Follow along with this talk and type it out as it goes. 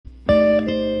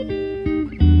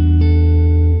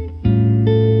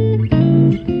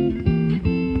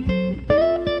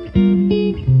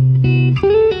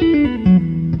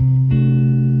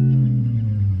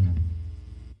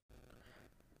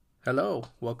Hello,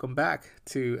 welcome back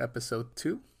to episode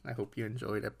 2. I hope you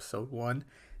enjoyed episode 1,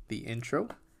 the intro.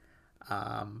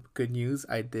 Good news,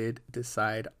 I did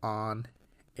decide on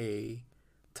a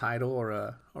title or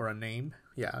a name.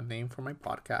 Yeah, a name for my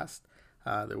podcast.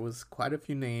 There was quite a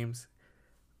few names.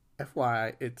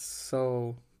 FYI, it's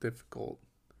so difficult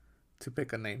to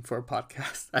pick a name for a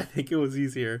podcast. I think it was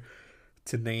easier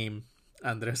to name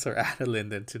Andres or Adeline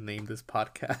than to name this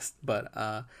podcast. But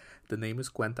the name is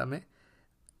Cuéntame,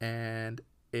 and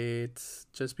it's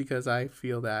just because I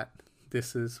feel that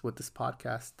this is what this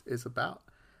podcast is about.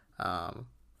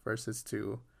 First is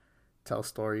to tell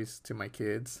stories to my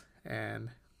kids,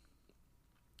 and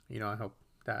I hope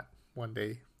that one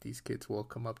day these kids will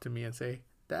come up to me and say,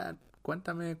 "Dad,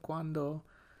 cuéntame cuando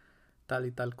tal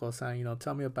y tal cosa.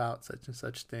 Tell me about such and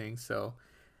such thing." So,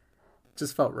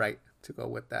 just felt right to go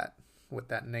with that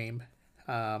name.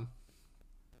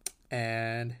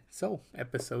 And so,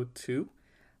 episode 2.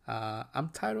 I'm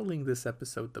titling this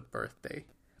episode The Birthday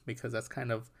because that's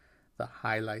kind of the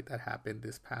highlight that happened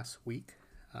this past week,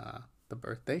 the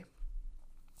birthday.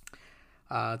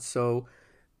 So,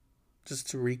 just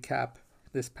to recap,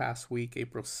 this past week,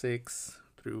 April 6th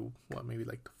through maybe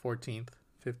like the 14th,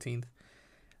 15th,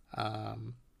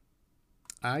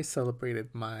 I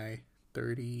celebrated my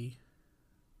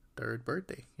 33rd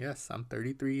birthday. Yes, I'm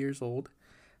 33 years old.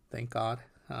 Thank God.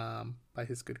 By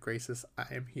His good graces, I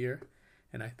am here.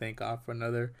 And I thank God for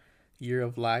another year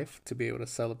of life to be able to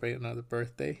celebrate another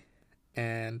birthday.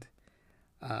 And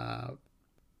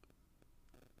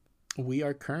we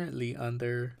are currently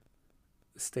under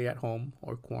stay at home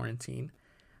or quarantine.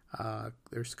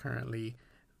 There's currently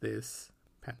this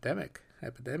epidemic.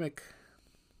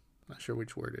 Not sure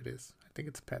which word it is. I think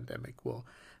it's pandemic. Well,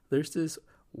 there's this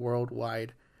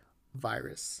worldwide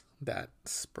virus that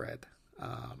spread.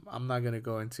 I'm not going to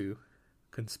go into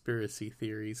conspiracy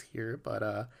theories here, but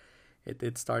it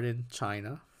did start in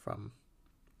China from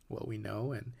what we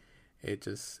know, and it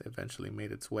just eventually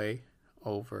made its way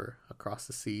over across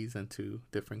the seas into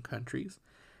different countries.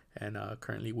 And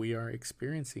currently we are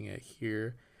experiencing it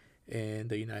here in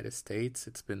the United States.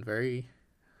 It's been very,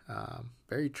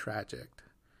 very tragic,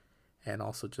 and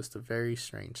also just a very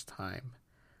strange time.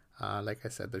 Like I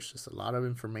said, there's just a lot of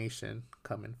information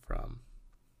coming from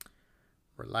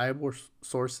reliable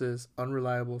sources,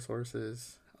 unreliable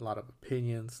sources, a lot of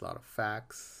opinions, a lot of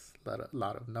facts, a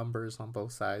lot of numbers on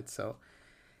both sides. So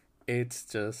it's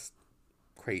just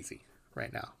crazy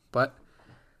right now. But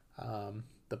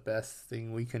the best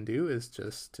thing we can do is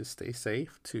just to stay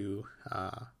safe, to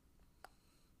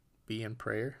be in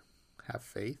prayer, have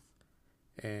faith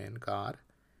in God,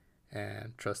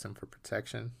 and trust Him for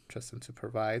protection, trust Him to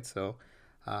provide. So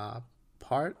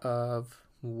part of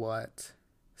what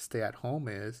stay at home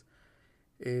is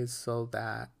so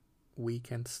that we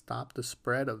can stop the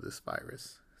spread of this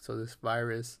virus. So this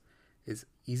virus is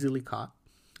easily caught,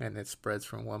 and it spreads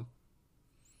from one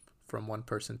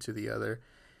person to the other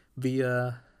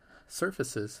via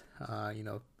surfaces.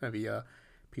 Via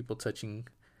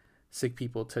sick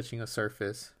people touching a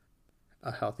surface.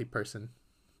 A healthy person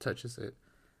touches it,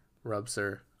 rubs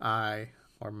their eye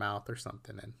or mouth or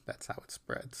something, and that's how it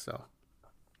spreads.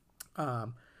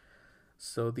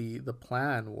 So the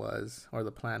plan was, or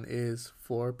the plan is,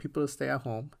 for people to stay at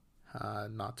home,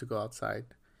 not to go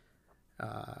outside,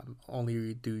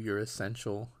 only do your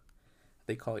essential,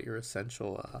 they call it your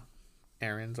essential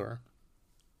errands or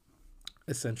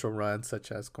essential runs,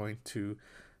 such as going to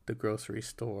the grocery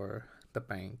store, the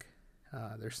bank.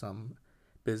 There's some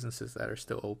businesses that are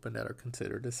still open that are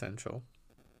considered essential.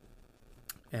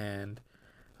 And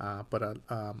but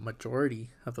a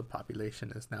majority of the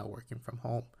population is now working from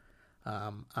home.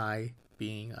 I,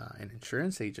 being an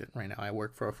insurance agent right now, I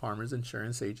work for a farmer's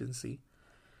insurance agency,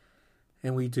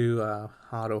 and we do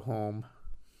auto, home,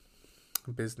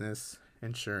 business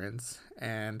insurance.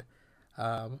 And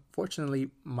fortunately,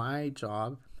 my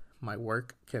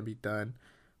work can be done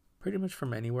pretty much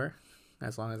from anywhere,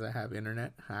 as long as I have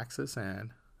internet access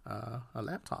and a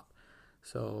laptop.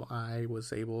 So I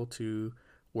was able to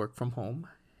work from home,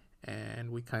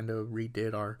 and we kind of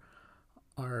redid our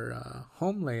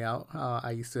home layout.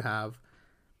 I used to have,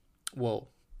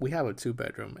 we have a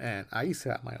 2-bedroom, and I used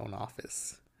to have my own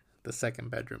office. The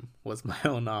second bedroom was my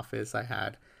own office. I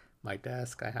had my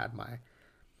desk, I had my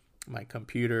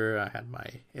computer, I had my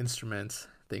instruments,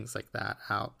 things like that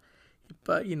out.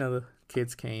 But the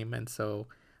kids came, and so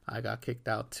I got kicked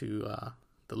out to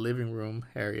the living room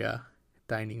area,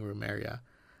 dining room area.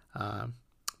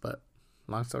 But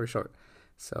long story short,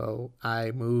 so I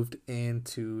moved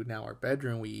into now our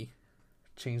bedroom. We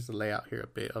changed the layout here a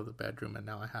bit of the bedroom, and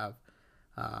now I have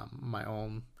my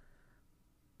own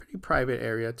pretty private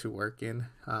area to work in.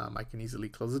 I can easily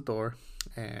close the door,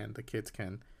 and the kids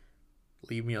can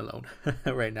leave me alone.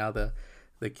 Right now,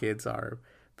 the kids are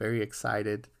very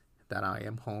excited that I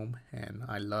am home, and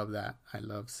I love that. I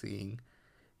love seeing,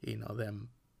 them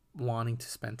wanting to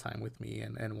spend time with me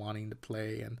and wanting to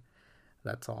play, and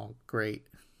that's all great.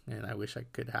 And I wish I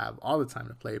could have all the time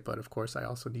to play, but of course I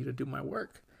also need to do my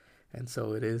work. And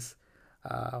so it's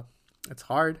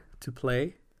hard to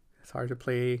play. It's hard to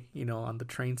play, on the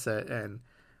train set and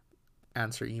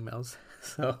answer emails.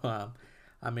 So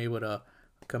I'm able to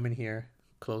come in here,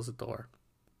 close the door,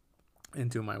 and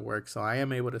do my work. So I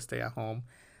am able to stay at home.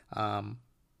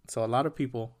 So a lot of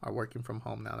people are working from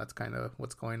home now. That's kind of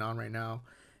what's going on right now.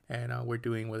 And we're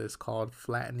doing what is called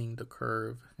flattening the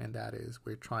curve. And that is,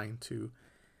 we're trying to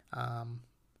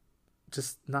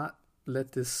just not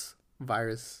let this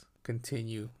virus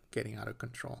continue getting out of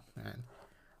control. And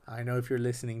I know if you're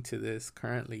listening to this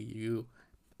currently, you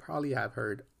probably have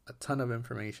heard a ton of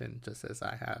information, just as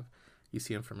I have. You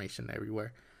see information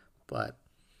everywhere. But,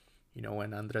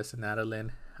 when Andres and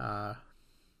Adeline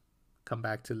come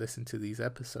back to listen to these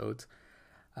episodes,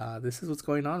 this is what's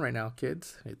going on right now,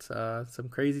 kids. It's some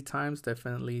crazy times,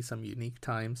 definitely some unique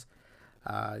times.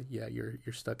 You're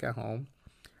stuck at home.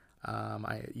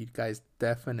 You guys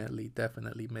definitely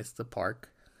missed the park.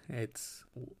 It's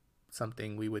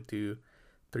something we would do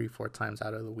 3-4 times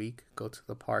out of the week, go to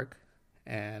the park,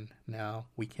 and now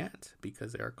we can't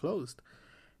because they are closed.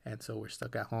 And so we're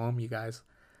stuck at home. You guys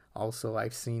also,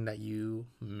 I've seen that you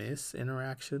miss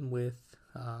interaction with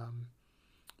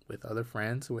other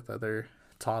friends, with other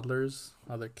toddlers,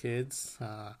 other kids,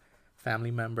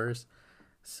 family members.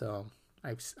 So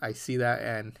I see that,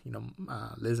 and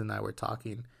Liz and I were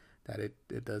talking that it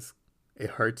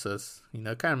hurts us.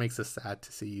 It kind of makes us sad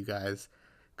to see you guys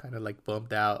kind of like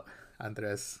bummed out.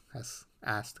 Andres has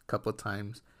asked a couple of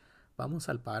times, vamos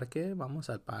al parque,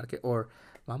 or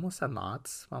vamos a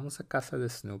Knott's, vamos a casa de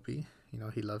Snoopy.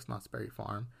 He loves Knott's Berry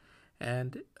Farm.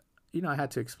 And, I had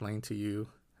to explain to you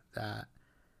that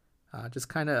just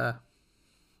kind of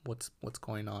what's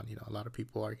going on. A lot of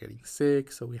people are getting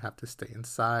sick, so we have to stay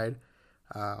inside.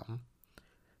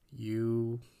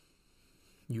 You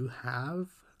have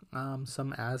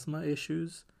some asthma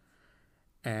issues,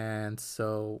 and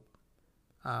so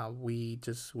we're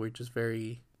just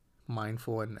very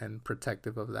mindful and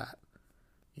protective of that.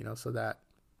 So that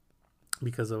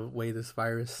because of the way this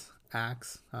virus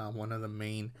acts, one of the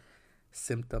main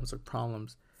symptoms or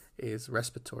problems is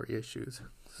respiratory issues.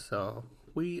 So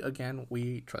we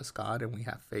trust God and we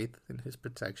have faith in His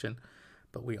protection,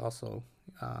 but we're also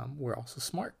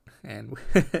smart, and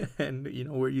and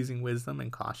we're using wisdom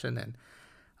and caution, and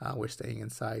we're staying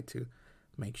inside to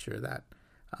make sure that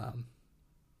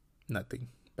nothing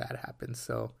bad happens.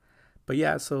 So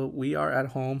we are at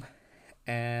home,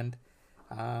 and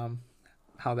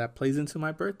how that plays into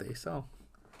my birthday. So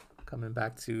coming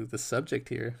back to the subject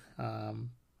here,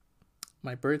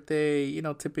 my birthday,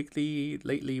 typically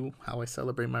lately how I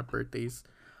celebrate my birthdays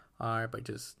are by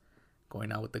just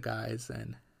going out with the guys.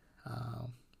 And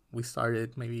we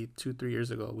started maybe 2-3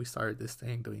 years ago, we started this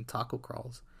thing doing taco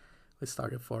crawls. We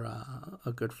started for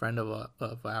a good friend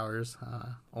of ours,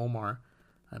 Omar.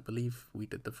 I believe we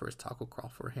did the first taco crawl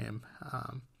for him.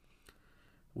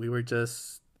 We were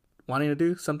just wanting to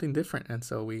do something different, and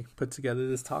so we put together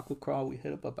this taco crawl. We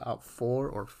hit up about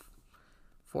 4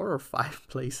 or 5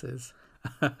 places,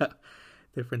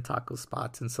 different taco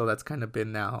spots, and so that's kind of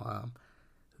been now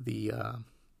the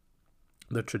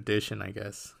tradition, I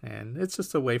guess. And it's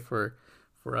just a way for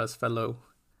us fellow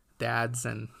dads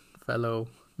and fellow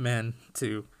men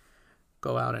to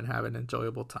go out and have an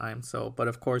enjoyable time. So, but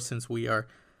of course, since we are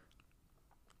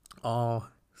all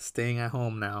staying at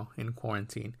home now in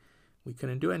quarantine, we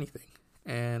couldn't do anything.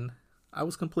 And I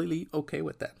was completely okay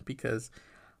with that, because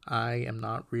I am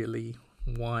not really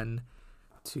one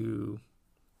to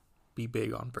be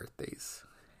big on birthdays.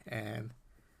 And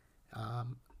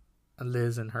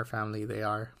Liz and her family, they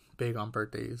are big on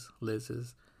birthdays. Liz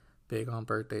is big on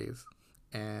birthdays.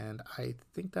 And I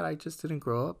think that I just didn't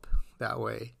grow up that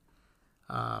way.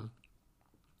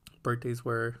 Birthdays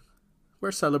were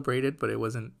celebrated, but it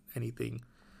wasn't anything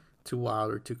too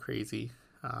wild or too crazy.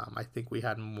 I think we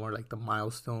had more like the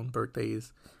milestone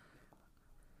birthdays.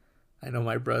 I know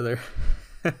my brother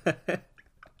had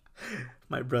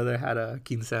a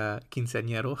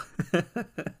quinceañero.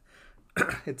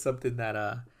 It's something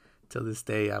that till this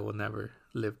day I will never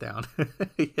live down.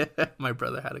 Yeah, my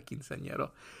brother had a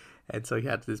quinceañero, and so he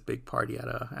had this big party at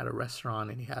a restaurant,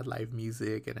 and he had live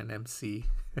music and an MC.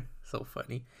 So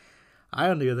funny. I,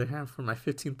 on the other hand, for my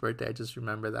 15th birthday, I just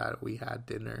remember that we had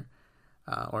dinner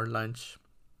or lunch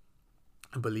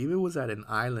I believe it was at an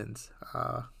Islands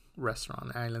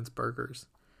restaurant, Islands Burgers.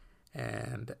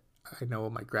 And I know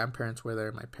my grandparents were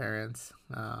there, my parents,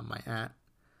 my aunt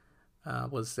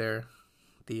was there.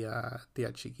 Tia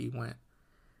Chiki went.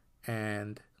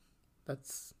 And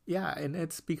that's, yeah, and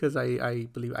it's because I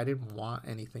believe I didn't want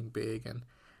anything big. And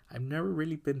I've never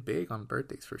really been big on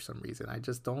birthdays for some reason. I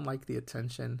just don't like the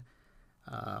attention.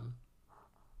 Um,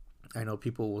 I know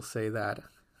people will say that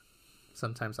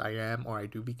sometimes I am or I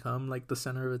do become like the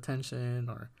center of attention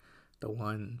or the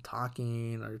one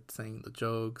talking or saying the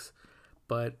jokes.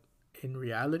 But in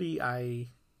reality,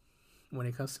 when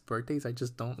it comes to birthdays, I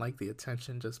just don't like the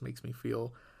attention. It just makes me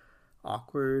feel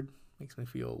awkward, makes me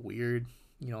feel weird.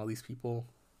 All these people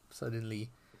suddenly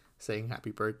saying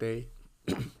happy birthday.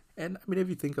 And I mean, if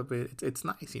you think of it, it's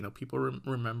nice. People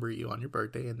remember you on your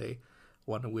birthday and they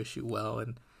want to wish you well,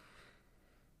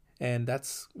 and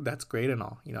that's great and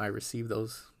all. I receive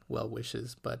those well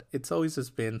wishes, but it's always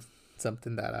just been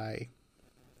something that I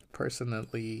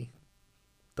personally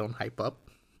don't hype up.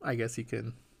 I guess you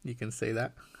can say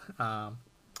that. Um,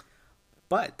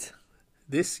 but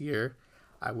this year,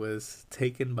 I was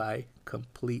taken by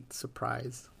complete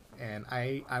surprise, and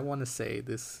I want to say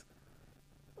this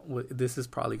is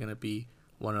probably going to be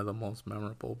one of the most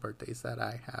memorable birthdays that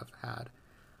I have had.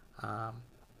 Um,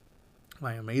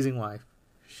 my amazing wife,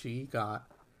 she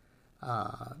got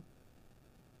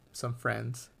some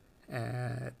friends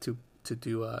to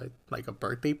do a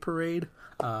birthday parade.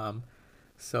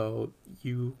 So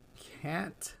you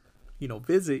can't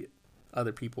visit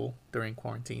other people during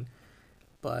quarantine,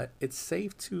 but it's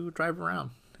safe to drive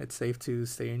around. It's safe to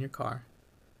stay in your car,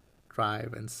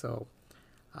 drive, and so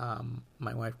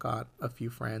my wife got a few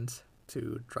friends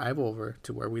to drive over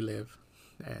to where we live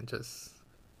and just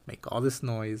make all this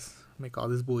noise, make all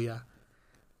this booyah,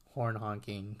 horn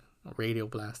honking, radio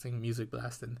blasting, music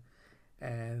blasting,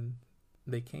 and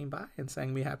they came by and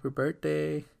sang me happy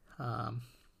birthday.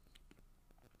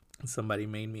 Somebody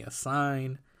made me a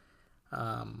sign.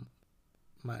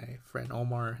 My friend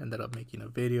Omar ended up making a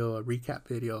recap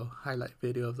video, highlight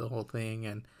video of the whole thing,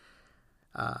 and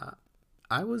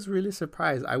I was really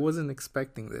surprised. I wasn't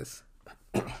expecting this.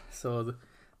 So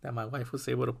that my wife was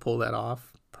able to pull that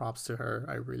off, props to her.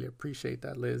 I really appreciate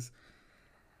that, Liz.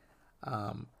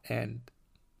 And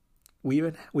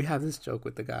we have this joke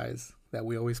with the guys that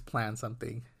we always plan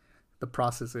something. The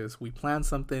process is we plan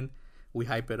something, we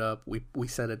hype it up, we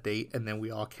set a date, and then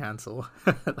we all cancel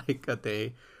like a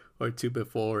day or two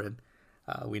before, and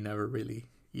we never really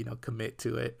commit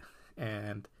to it.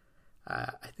 And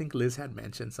I think Liz had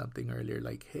mentioned something earlier,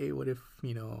 like, hey, what if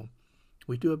we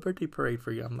do a birthday parade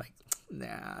for you? I'm like,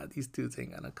 nah, these dudes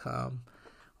ain't gonna come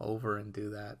over and do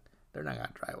that. They're not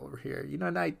gonna drive over here,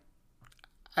 and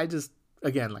I just,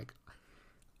 again, like,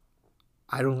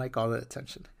 I don't like all the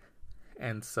attention,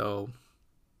 and so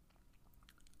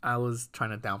I was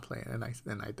trying to downplay it,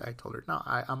 and I told her, no,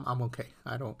 I'm okay.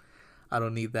 I don't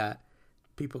need that.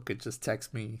 People could just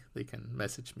text me, they can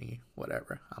message me,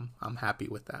 whatever. I'm happy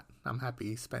with that. I'm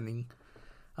happy spending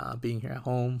being here at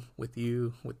home with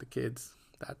you, with the kids.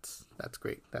 That's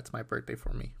great. That's my birthday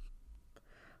for me.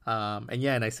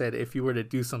 And I said, if you were to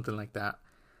do something like that,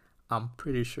 I'm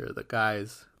pretty sure the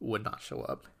guys would not show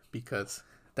up, because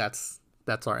that's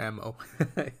our MO.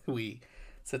 We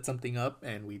set something up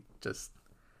and we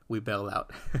bail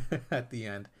out at the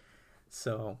end.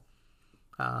 So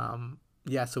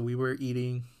so we were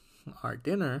eating our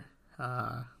dinner.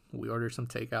 We ordered some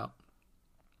takeout.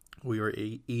 We were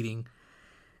eating,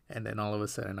 and then all of a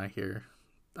sudden I hear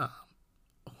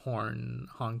horn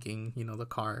honking, the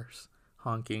cars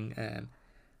honking, and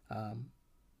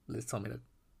Liz told me to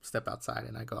step outside,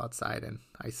 and I go outside and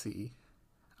I see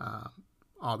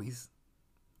all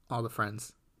the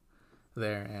friends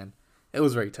there, and it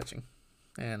was very touching.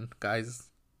 And guys,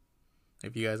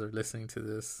 if you guys are listening to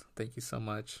this, thank you so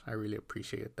much. I really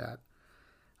appreciate that.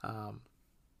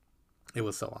 It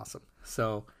was so awesome.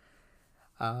 So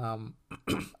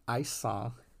I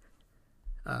saw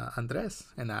Andres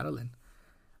and Adeline.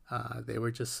 They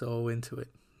were just so into it.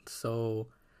 So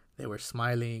they were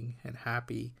smiling and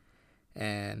happy.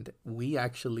 And we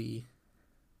actually,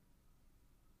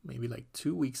 maybe like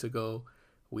 2 weeks ago,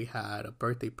 we had a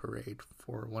birthday parade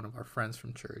for one of our friends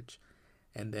from church.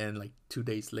 And then like 2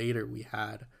 days later, we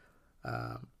had,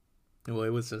 it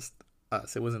was just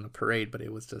us. It wasn't a parade, but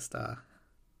it was just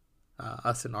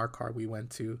us in our car. We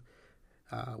went to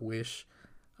wish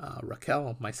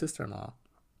Raquel, my sister-in-law,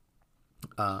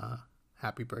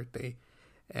 happy birthday.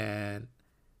 And,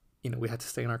 we had to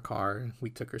stay in our car.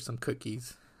 We took her some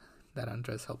cookies that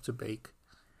Andres helped to bake.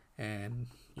 And,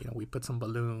 we put some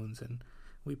balloons and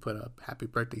we put a happy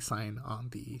birthday sign on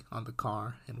the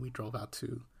car, and we drove out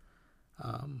to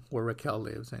where Raquel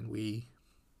lives, and we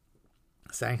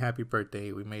sang happy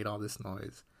birthday. We made all this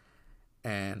noise,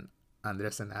 and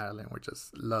Andres and Adeline were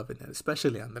just loving it,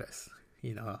 especially Andres.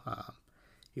 He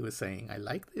was saying, I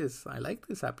like this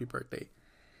happy birthday.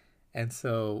 And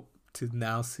so to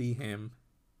now see him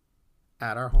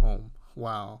at our home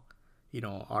while,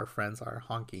 our friends are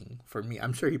honking for me,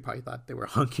 I'm sure he probably thought they were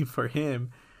honking for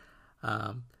him.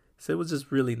 So it was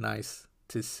just really nice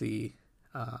to see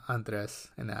Andres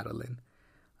and Adeline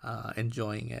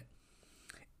enjoying it.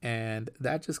 And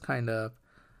that just kind of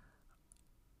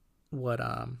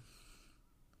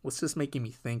what's just making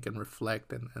me think and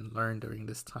reflect and learn during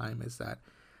this time is that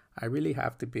I really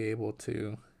have to be able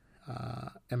to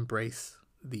embrace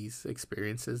these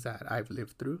experiences that I've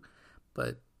lived through,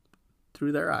 but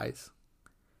through their eyes.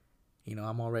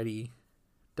 I'm already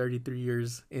 33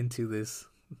 years into this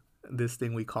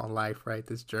thing we call life, right?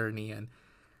 This journey, and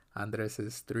Andres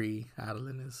is 3,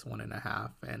 Adeline is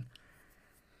 1.5, and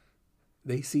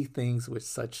they see things with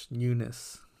such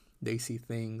newness. They see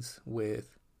things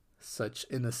with such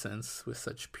innocence, with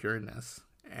such pureness,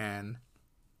 and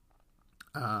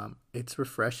it's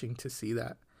refreshing to see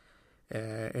that.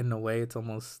 In a way,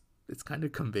 it's kind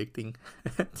of convicting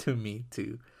to me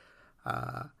to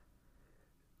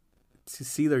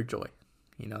see their joy.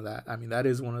 That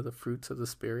is one of the fruits of the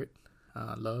Spirit.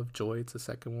 Love, joy, it's the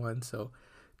second one. So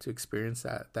to experience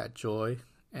that joy,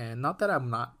 and not that I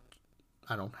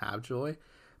don't have joy,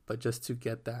 but just to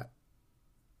get that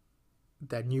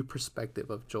new perspective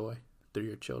of joy through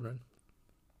your children.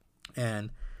 And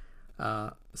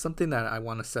something that I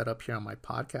want to set up here on my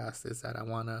podcast is that I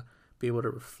want to be able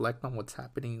to reflect on what's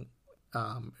happening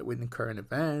within current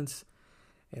events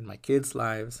in my kids'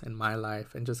 lives, in my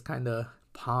life, and just kind of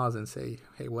pause and say,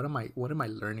 hey, what am I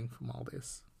learning from all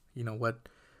this?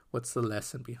 What's the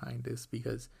lesson behind this?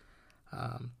 Because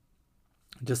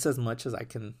just as much as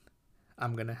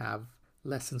I'm going to have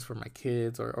lessons for my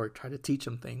kids or try to teach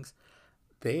them things,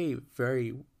 they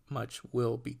very much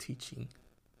will be teaching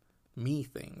me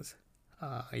things.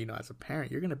 As a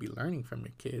parent, you're going to be learning from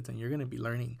your kids, and you're going to be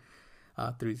learning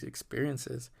through these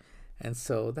experiences. And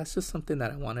so that's just something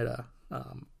that I wanted to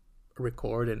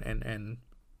record and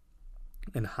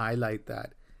highlight,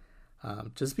 that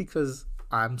just because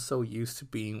I'm so used to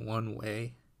being one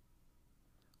way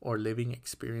or living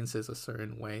experiences a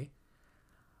certain way,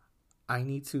 I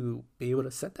need to be able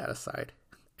to set that aside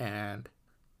and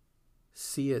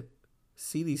see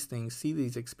these things, see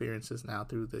these experiences now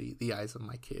through the eyes of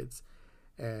my kids,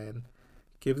 and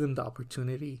give them the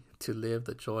opportunity to live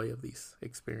the joy of these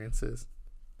experiences.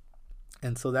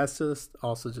 And so that's just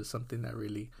something that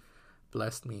really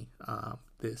blessed me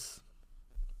this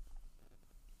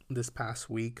past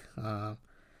week,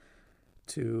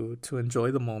 to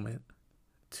enjoy the moment,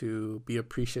 to be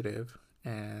appreciative,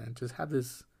 and just have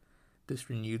this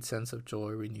renewed sense of joy,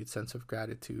 renewed sense of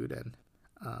gratitude. And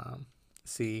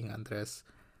seeing Andres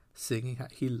singing,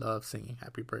 he loves singing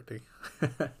happy birthday.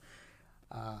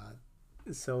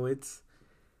 So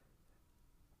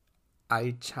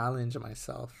I challenge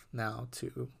myself now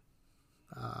to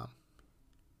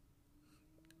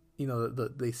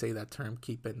they say that term,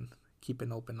 keep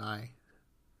an open eye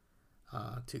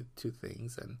to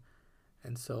things,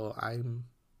 and so I'm,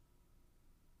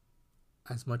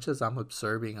 as much as I'm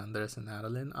observing Andres and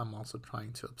Adeline, I'm also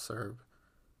trying to observe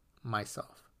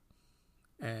myself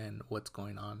and what's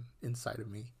going on inside of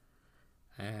me.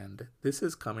 And this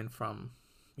is coming from,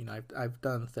 I've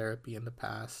done therapy in the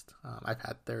past. I've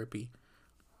had therapy,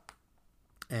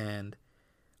 and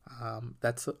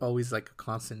that's always like a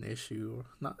constant issue,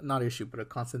 not issue, but a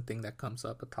constant thing that comes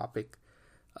up, a topic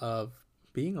of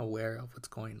being aware of what's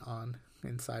going on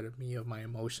inside of me, of my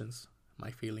emotions,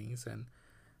 my feelings, and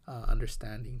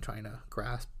understanding, trying to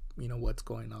grasp, what's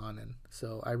going on. And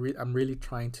so I'm really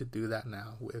trying to do that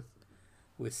now with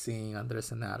seeing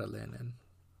Andres and Adeline,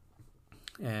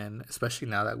 and especially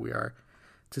now that we are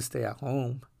to stay at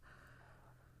home.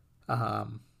 I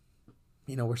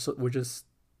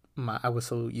was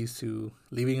so used to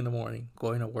leaving in the morning,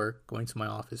 going to work, going to my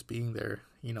office, being there,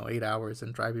 8 hours,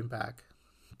 and driving back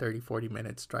 30-40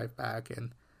 minutes drive back.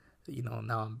 And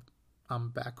now I'm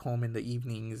back home in the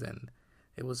evenings, and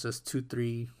it was just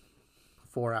 2-3-4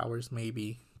 hours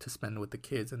maybe to spend with the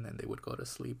kids, and then they would go to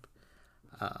sleep.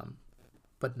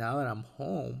 But now that I'm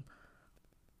home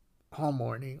all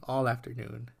morning, all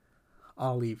afternoon,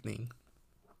 all evening,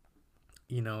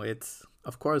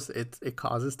 of course it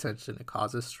causes tension, it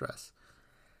causes stress.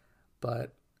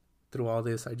 But through all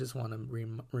this, I just want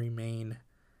to remain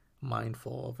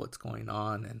mindful of what's going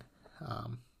on, and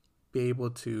be able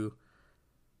to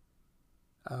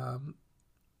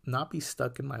not be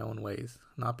stuck in my own ways,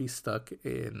 not be stuck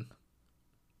in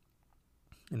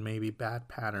maybe bad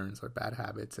patterns or bad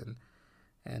habits,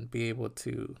 and be able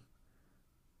to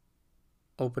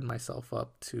open myself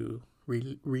up to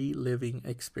reliving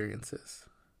experiences.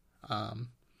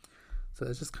 So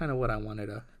that's just kind of what I wanted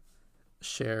to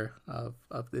share of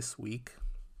this week.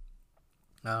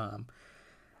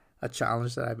 A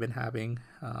challenge that I've been having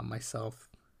myself,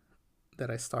 that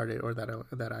I started, or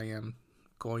that I am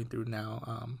going through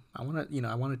now. I want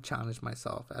to challenge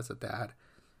myself as a dad,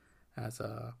 as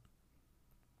a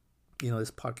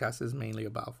this podcast is mainly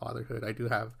about fatherhood. I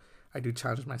do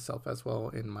challenge myself as well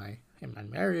in my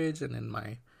marriage and in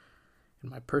my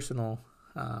personal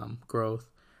growth.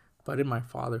 But in my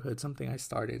fatherhood, something I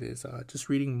started is just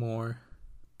reading more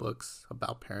books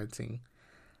about parenting.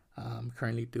 I'm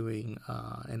currently doing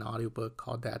an audiobook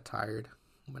called Dad Tired.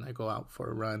 When I go out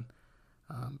for a run,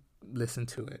 listen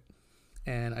to it.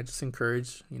 And I just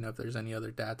encourage, if there's any other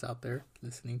dads out there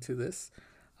listening to this,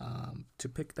 to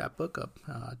pick that book up,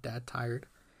 Dad Tired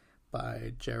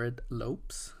by Jared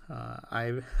Lopes.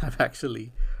 I've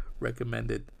actually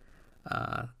recommended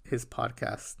his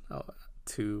podcast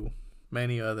to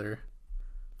many other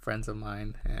friends of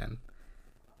mine, and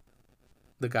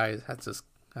the guy has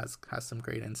some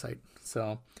great insight.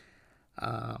 So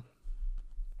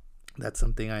that's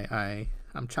something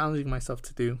I'm challenging myself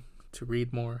to do, to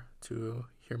read more, to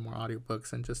hear more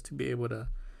audiobooks, and just to be able to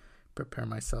prepare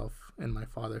myself in my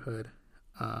fatherhood.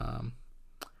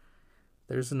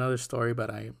 There's another story, but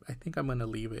I think I'm going to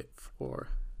leave it for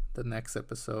the next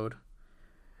episode.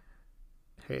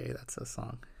 Hey, that's a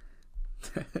song.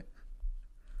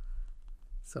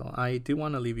 So I do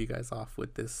want to leave you guys off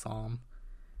with this psalm.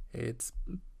 It's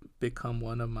become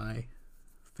one of my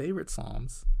favorite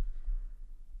psalms.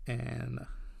 And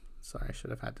sorry, I should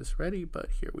have had this ready, but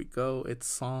here we go. It's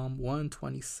Psalm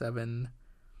 127,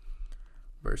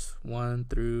 verse 1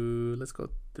 through, let's go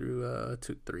through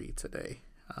to 3 today.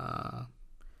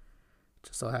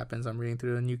 Just so happens I'm reading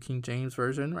through the New King James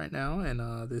Version right now, and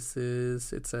it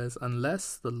says,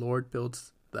 "Unless the Lord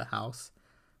builds the house,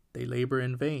 they labor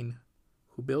in vain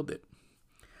who build it.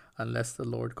 Unless the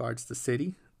Lord guards the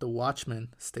city, the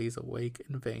watchman stays awake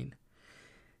in vain.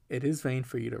 It is vain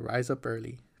for you to rise up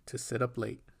early, to sit up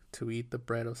late, to eat the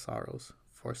bread of sorrows,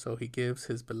 for so he gives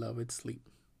his beloved sleep.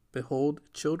 Behold,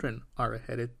 children are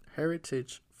a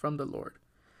heritage from the Lord.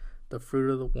 The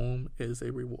fruit of the womb is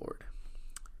a reward."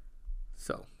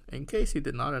 So, in case you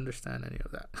did not understand any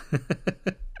of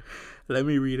that, let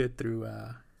me read it through,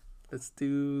 let's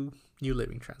do New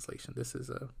Living Translation. This is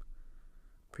a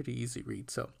pretty easy read.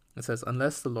 So, it says,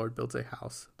 "Unless the Lord builds a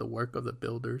house, the work of the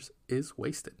builders is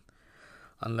wasted.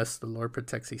 Unless the Lord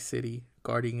protects a city,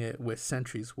 guarding it with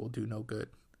sentries will do no good.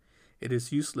 It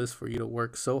is useless for you to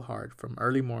work so hard from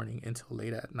early morning until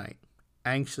late at night,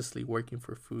 anxiously working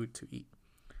for food to eat.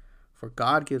 For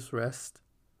God gives rest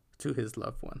to his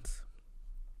loved ones.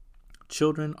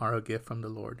 Children are a gift from the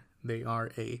Lord. They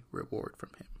are a reward from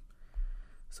him."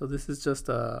 So this is just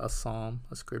a psalm,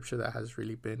 a scripture that has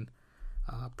really been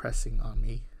pressing on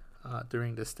me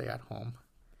during this stay at home.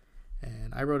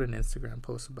 And I wrote an Instagram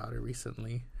post about it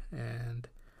recently, and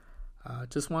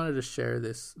just wanted to share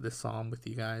this psalm with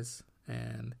you guys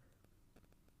and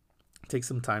take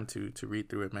some time to read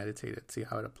through it, meditate it, see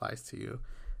how it applies to you.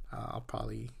 I'll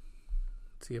probably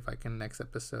see if I can next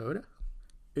episode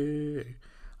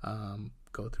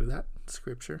go through that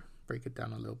scripture, break it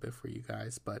down a little bit for you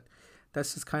guys. But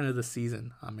that's just kind of the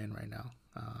season I'm in right now.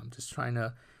 I'm just trying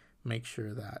to make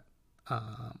sure that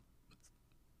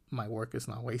my work is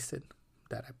not wasted,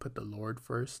 that I put the Lord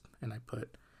first, and I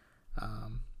put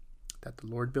that the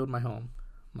Lord build my home,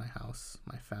 my house,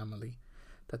 my family,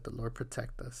 that the Lord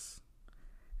protect us,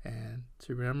 and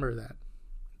to remember that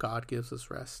God gives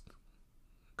us rest.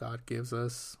 God gives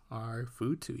us our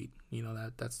food to eat.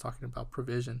 That's talking about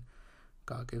provision.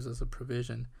 God gives us a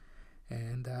provision,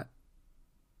 and that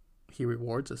he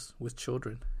rewards us with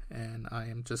children. And I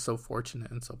am just so fortunate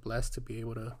and so blessed to be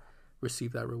able to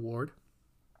receive that reward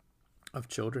of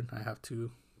children. I have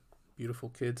 2 beautiful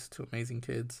kids, 2 amazing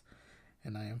kids,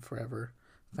 and I am forever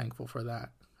thankful for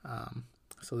that.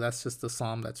 So that's just the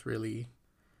psalm that's really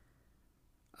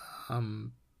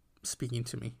speaking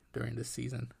to me during this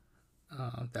season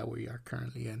that we are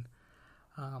currently in.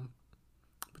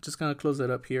 But just gonna close it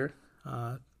up here.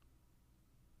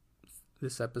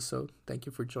 This episode. Thank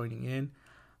you for joining in.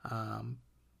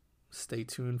 Stay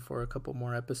tuned for a couple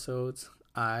more episodes.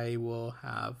 I will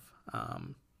have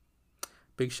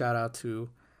big shout out to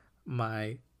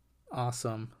my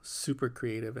awesome, super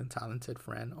creative and talented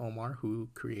friend Omar, who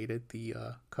created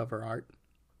the cover art.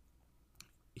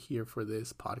 here for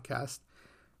this podcast.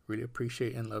 Really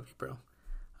appreciate and love you, bro.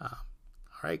 All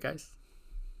right, guys.